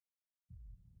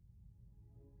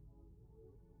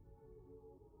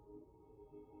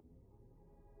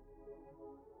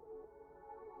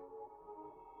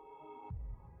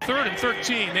3rd and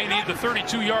 13. They need the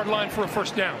 32-yard line for a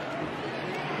first down.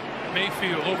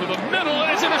 Mayfield over the middle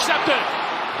and is intercepted.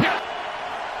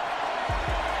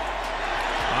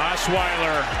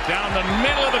 Osweiler down the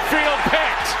middle of the field,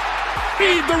 picked.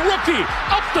 Reid, the rookie,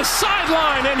 up the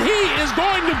sideline, and he is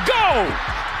going to go.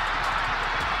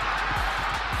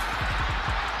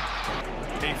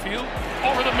 Mayfield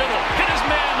over the middle, hit his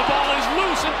man. The ball is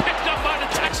loose and picked up by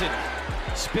the Texan.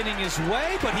 Spinning his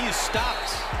way, but he is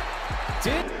stopped.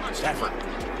 Effort.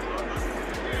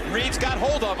 Reid's got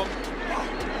hold of him.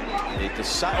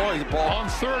 The ball on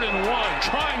 3rd and 1,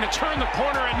 trying to turn the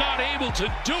corner and not able to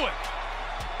do it.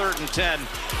 3rd and 10.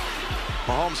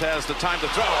 Mahomes has the time to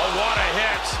throw. Oh, what a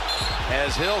hit!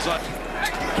 As Hill's on.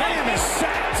 Cam is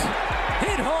sacked.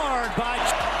 Hit hard by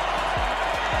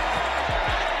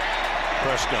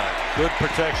Prescott. Good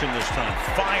protection this time.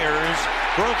 Fires.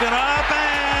 Broken up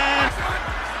and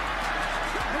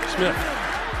Smith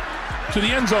to the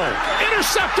end zone.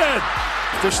 Intercepted.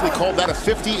 Officially called that a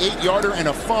 58-yarder and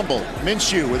a fumble.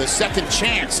 Minshew with a second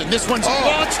chance, and this one's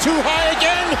launched too high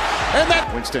again, and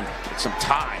that Winston gets some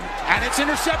time, and it's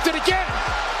intercepted again.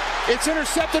 It's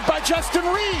intercepted by Justin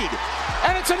Reid,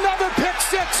 and it's another pick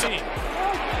six.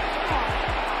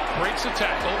 Breaks a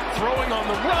tackle, throwing on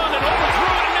the run, and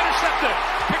overthrown and intercepted.